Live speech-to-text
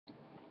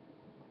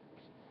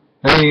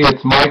Hey,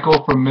 it's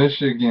Michael from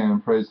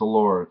Michigan. Praise the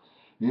Lord.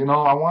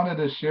 I wanted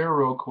to share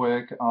real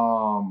quick.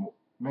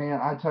 Man,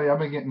 I tell you, I've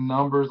been getting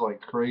numbers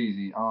like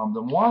crazy.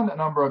 The one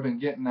number I've been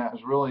getting that has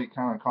really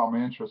kind of caught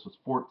my interest was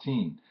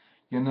 14.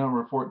 Getting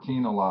number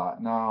 14 a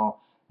lot.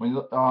 Now, when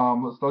you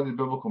let's study the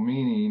biblical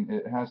meaning,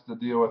 it has to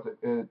deal with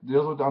it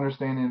deals with the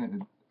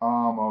understanding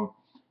of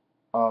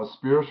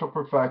spiritual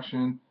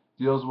perfection,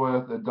 deals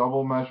with a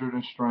double measured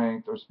in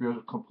strength or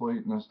spiritual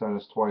completeness that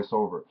is twice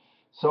over.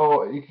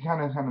 So you can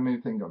kind of maybe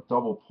think of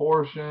double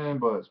portion,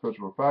 but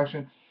spiritual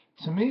perfection.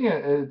 To me,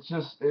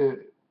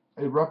 it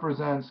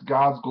represents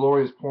God's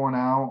glory is pouring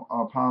out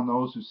upon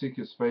those who seek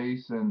His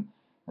face, and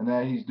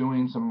that He's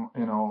doing some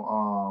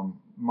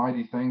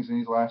mighty things in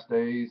these last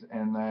days,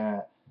 and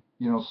that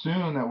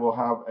soon that we'll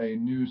have a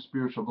new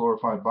spiritual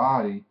glorified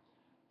body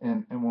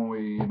and when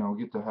we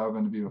get to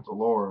heaven to be with the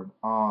Lord.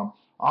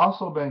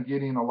 Also been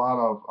getting a lot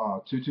of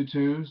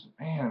 222s.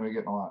 Man, we're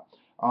getting a lot.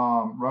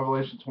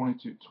 Revelation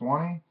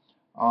 22:20,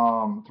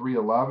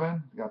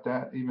 3:11. Got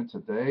that even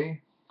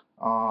today.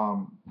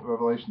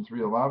 Revelation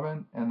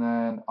 3:11, and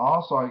then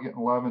also I get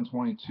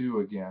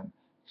 11:22 again.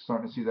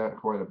 Starting to see that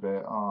quite a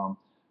bit.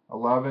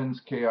 11's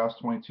chaos,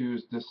 22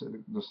 is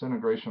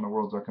disintegration of the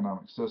world's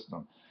economic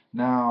system.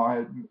 Now,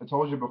 I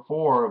told you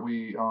before,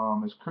 we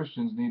as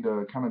Christians need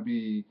to kind of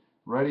be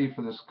ready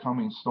for this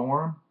coming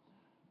storm.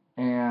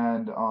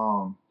 And,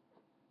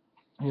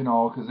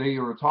 because they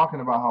were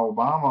talking about how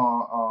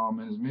Obama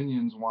and his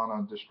minions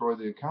want to destroy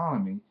the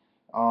economy,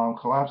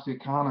 collapse the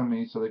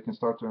economy so they can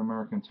start their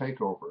American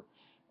takeover.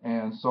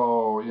 And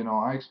so,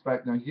 I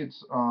expect now he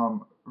gets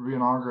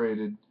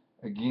reinaugurated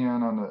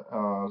again on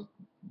the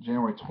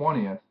January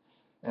 20th.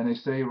 And they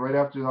say right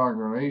after the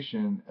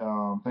inauguration,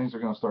 things are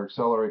going to start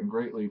accelerating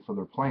greatly for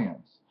their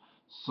plans.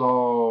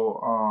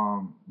 So,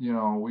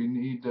 we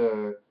need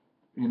to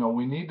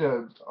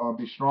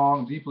be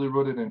strong, deeply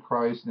rooted in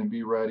Christ, and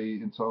be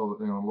ready until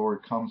the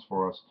Lord comes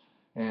for us,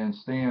 and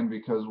stand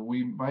because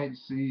we might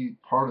see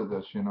part of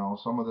this,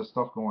 some of this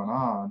stuff going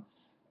on,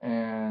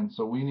 and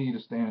so we need to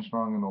stand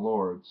strong in the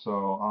Lord.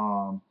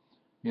 So,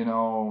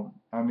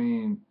 I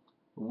mean,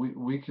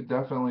 we could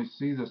definitely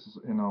see this,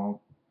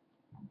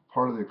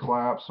 part of the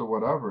collapse or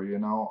whatever,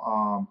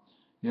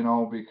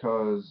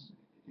 because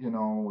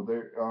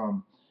there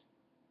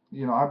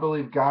I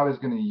believe God is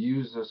going to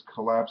use this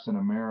collapse in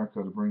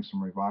America to bring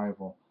some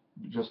revival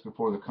just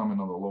before the coming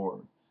of the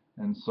Lord.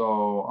 And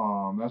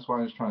so that's why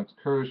I'm just trying to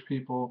encourage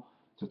people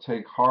to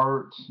take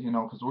heart,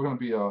 because we're going to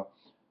be a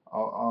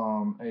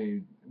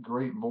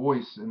great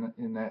voice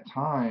in that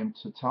time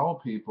to tell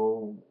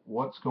people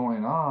what's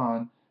going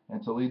on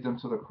and to lead them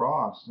to the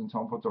cross and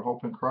tell them put their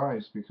hope in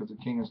Christ because the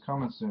King is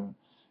coming soon.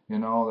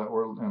 That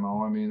we're,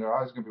 I mean, their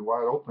eyes are going to be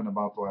wide open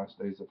about the last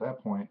days at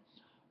that point.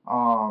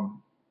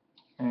 Um,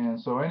 and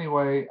so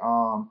anyway,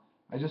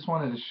 I just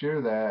wanted to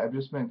share that. I've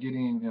just been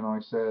getting, like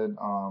I said,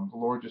 the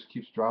Lord just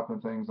keeps dropping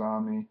things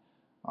on me.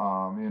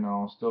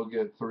 Still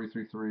get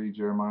 33:3,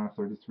 Jeremiah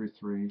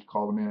 33:3,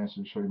 call to me and I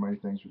shall show you mighty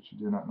things which you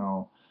do not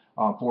know.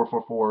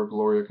 4:4:4,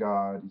 glory of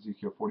God,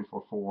 Ezekiel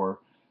 44:4.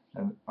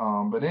 And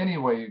but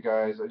anyway, you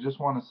guys, I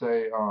just want to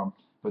say,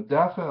 but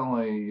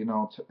definitely,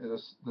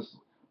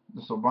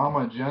 this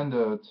Obama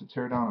agenda to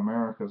tear down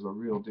America is a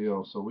real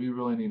deal. So we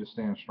really need to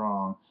stand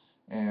strong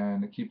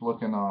and keep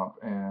looking up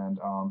and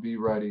be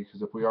ready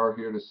because if we are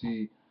here to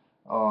see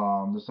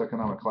this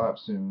economic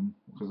collapse soon,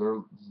 because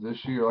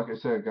this year, like I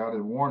said, God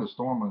had warned a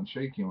storm and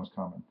shaking was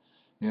coming,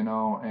 and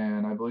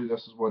I believe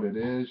this is what it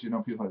is.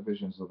 People have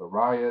visions of the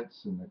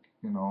riots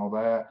and all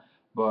that,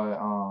 but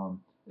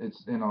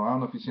it's I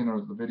don't know if you've seen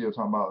the video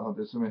talking about how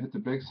this going to hit the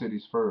big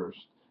cities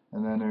first,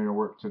 and then they're going to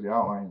work to the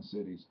outlying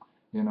cities,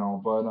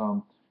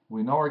 but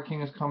we know our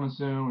King is coming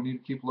soon. We need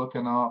to keep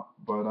looking up,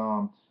 but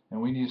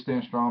and we need to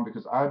stand strong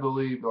because I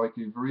believe, like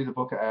you read the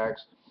book of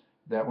Acts,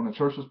 that when the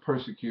church was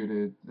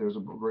persecuted, there was a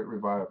great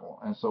revival.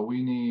 And so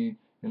we need,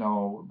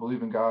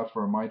 believe in God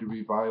for a mighty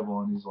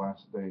revival in these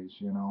last days,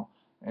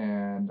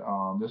 And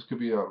this could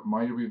be a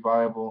mighty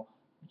revival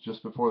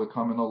just before the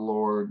coming of the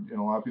Lord. A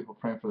lot of people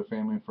praying for their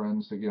family and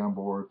friends to get on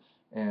board.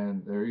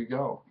 And there you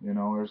go.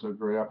 There's a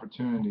great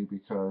opportunity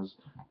because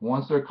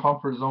once their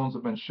comfort zones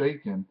have been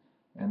shaken,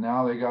 and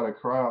now they got to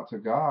cry out to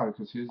God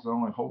because He's the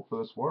only hope for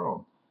this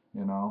world.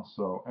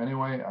 So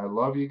anyway, I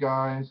love you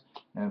guys.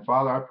 And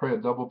Father, I pray a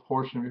double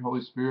portion of your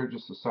Holy Spirit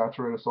just to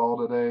saturate us all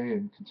today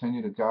and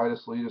continue to guide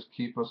us, lead us,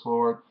 keep us,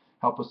 Lord.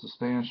 Help us to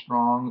stand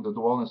strong, to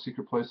dwell in the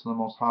secret place of the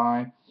Most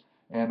High,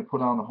 and to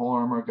put on the whole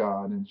armor of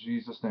God. In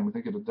Jesus' name, we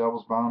think of the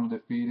devil's bound and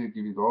defeated.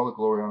 Give you all the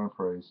glory, honor, and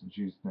praise. In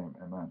Jesus' name,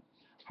 amen.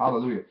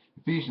 Hallelujah.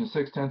 Ephesians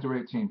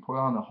 6:10-18. Put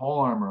on the whole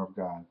armor of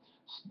God.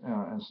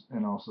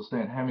 So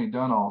stand. Having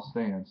done all,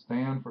 stand.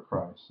 Stand for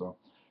Christ. So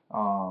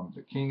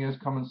the King is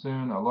coming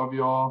soon. I love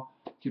you all.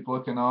 Keep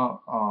looking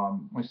up.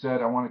 Like I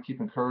said, I want to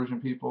keep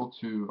encouraging people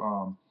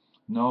to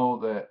know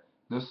that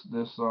this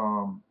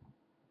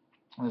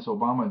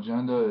Obama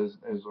agenda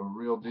is a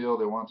real deal.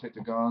 They want to take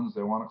the guns.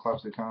 They want to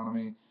collapse the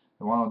economy.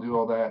 They want to do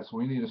all that. So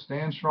we need to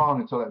stand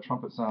strong until that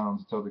trumpet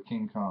sounds, until the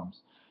King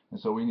comes. And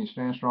so we need to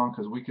stand strong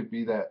because we could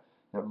be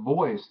that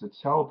voice to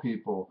tell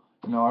people,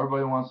 you know,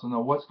 everybody wants to know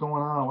what's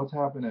going on, what's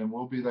happening.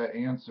 We'll be that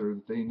answer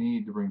that they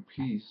need to bring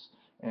peace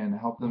and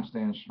help them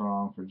stand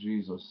strong for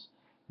Jesus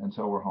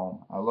until we're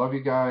home. I love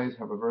you guys.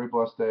 Have a very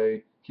blessed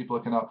day. Keep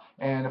looking up.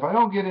 And if I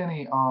don't get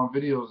any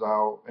videos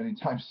out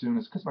anytime soon,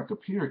 it's because my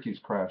computer keeps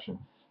crashing.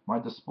 My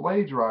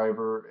display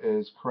driver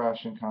is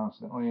crashing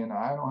constantly, and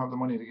I don't have the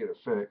money to get it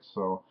fixed.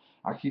 So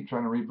I keep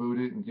trying to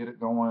reboot it and get it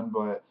going.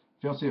 But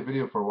if you don't see a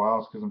video for a while,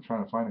 it's because I'm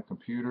trying to find a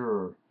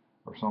computer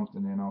or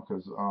something, you know,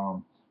 because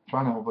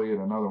trying to hopefully get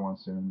another one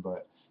soon.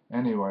 But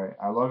anyway,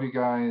 I love you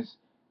guys.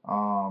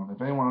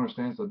 If anyone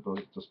understands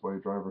the display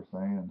driver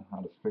thing and how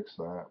to fix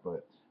that,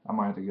 but I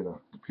might have to get a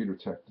computer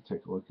tech to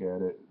take a look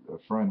at it, a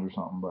friend or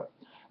something. But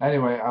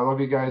anyway, I love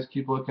you guys.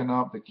 Keep looking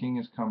up. The King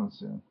is coming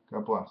soon.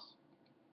 God bless.